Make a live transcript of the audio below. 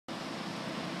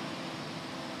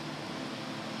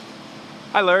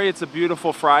Hi Larry, it's a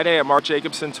beautiful Friday at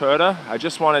Jacobson Toyota. I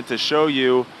just wanted to show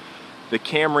you the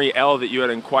Camry L that you had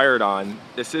inquired on.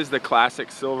 This is the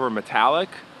classic silver metallic.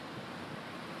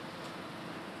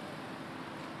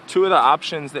 Two of the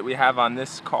options that we have on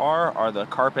this car are the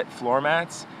carpet floor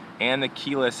mats and the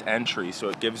keyless entry, so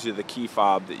it gives you the key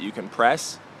fob that you can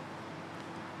press.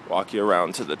 Walk you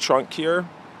around to the trunk here.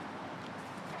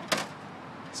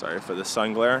 Sorry for the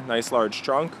sun glare. Nice large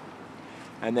trunk.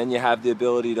 And then you have the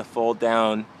ability to fold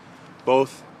down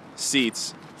both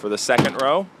seats for the second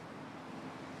row.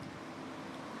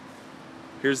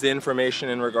 Here's the information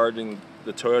in regarding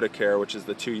the Toyota Care, which is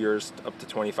the 2 years up to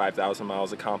 25,000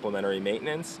 miles of complimentary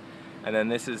maintenance. And then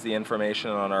this is the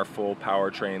information on our full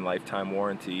powertrain lifetime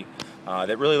warranty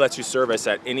that really lets you service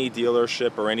at any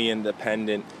dealership or any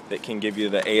independent that can give you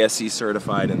the ASE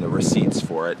certified and the receipts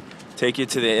for it. Take you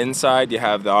to the inside, you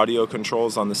have the audio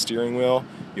controls on the steering wheel.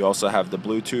 You also have the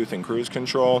Bluetooth and cruise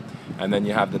control, and then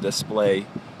you have the display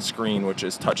screen, which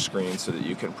is touch screen, so that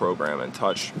you can program and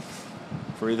touch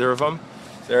for either of them.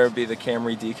 There would be the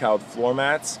Camry decaled floor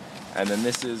mats, and then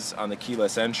this is on the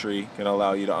keyless entry, going to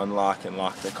allow you to unlock and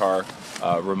lock the car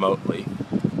remotely.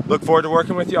 Look forward to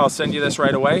working with you. I'll send you this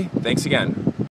right away. Thanks again.